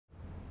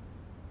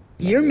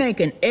You're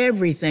making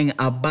everything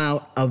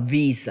about a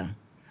visa.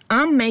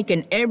 I'm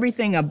making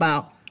everything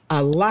about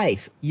a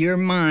life. Your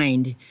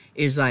mind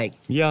is like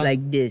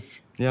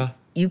this. Yeah.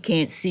 You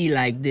can't see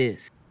like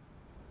this.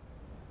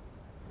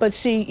 But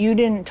see, you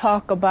didn't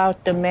talk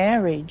about the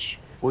marriage.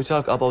 We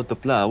talk about the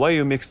plan. Why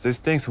you mix these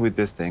things with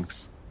these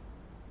things?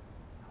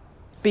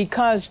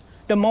 Because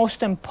the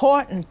most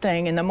important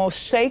thing and the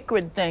most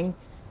sacred thing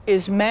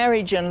is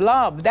marriage and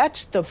love.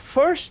 That's the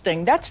first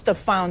thing. That's the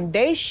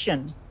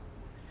foundation.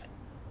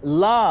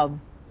 Love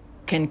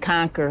can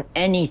conquer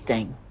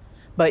anything,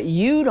 but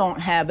you don't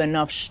have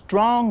enough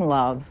strong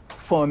love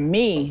for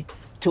me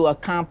to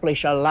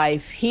accomplish a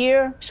life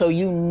here, so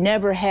you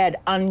never had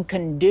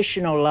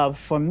unconditional love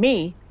for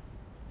me,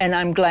 and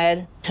I'm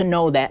glad to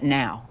know that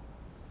now.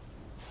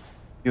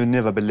 You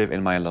never believe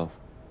in my love.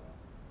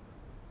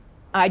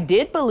 I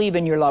did believe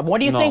in your love.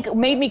 What do you think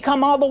made me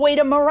come all the way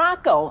to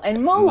Morocco and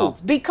move? No.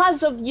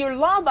 Because of your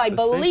love, I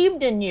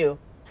believed in you.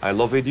 I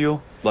loved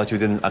you, but you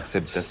didn't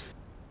accept this.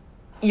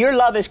 Your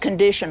love is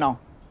conditional.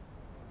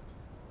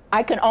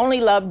 I can only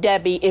love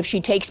Debbie if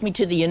she takes me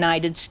to the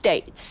United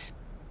States.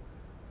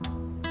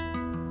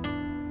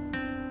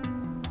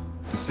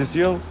 This is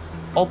your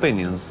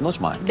opinions, not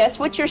mine. That's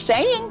what you're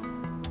saying.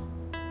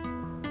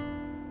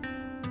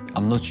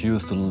 I'm not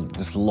used to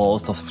this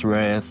loss of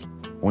stress.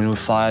 When we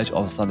fight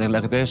or something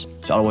like this,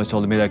 she always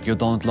told me, like, you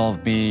don't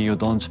love me, you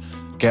don't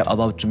care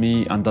about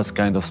me, and that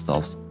kind of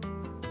stuff.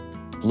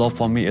 Love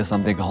for me is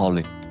something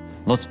holy.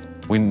 Not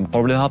when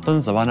problem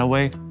happens, I run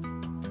away.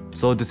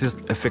 So this is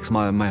affects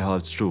my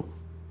heart too.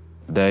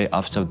 Day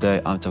after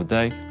day after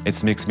day,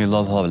 it makes me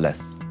love her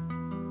less.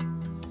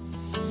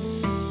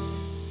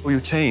 You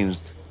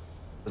changed.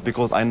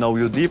 Because I know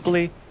you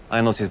deeply,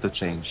 I noticed the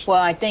change.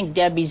 Well, I think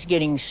Debbie's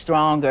getting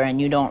stronger, and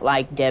you don't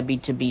like Debbie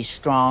to be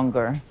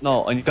stronger.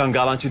 No, and you can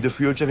guarantee the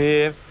future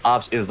here.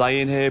 Abs is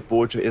dying here,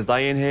 Portugal is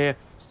dying here.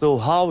 So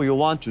how you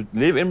want to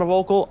live in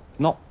Morocco?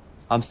 No,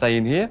 I'm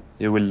staying here.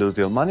 You will lose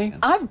your money.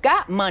 I've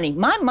got money.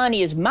 My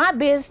money is my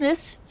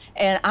business,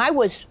 and I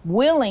was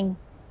willing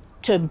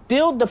to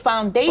build the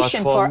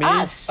foundation for me,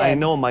 us. I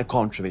know my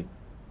country.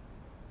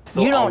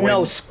 So you don't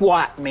know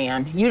squat,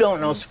 man. You don't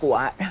know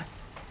squat.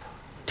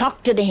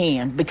 Talk to the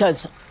hand,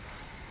 because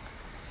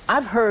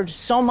I've heard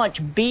so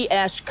much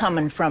BS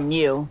coming from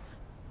you.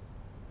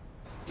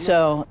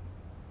 So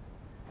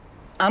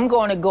I'm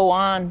going to go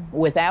on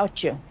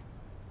without you.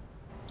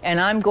 And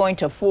I'm going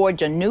to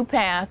forge a new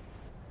path,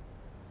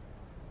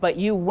 but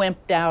you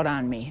wimped out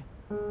on me.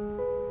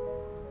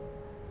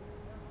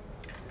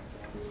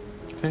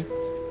 Okay.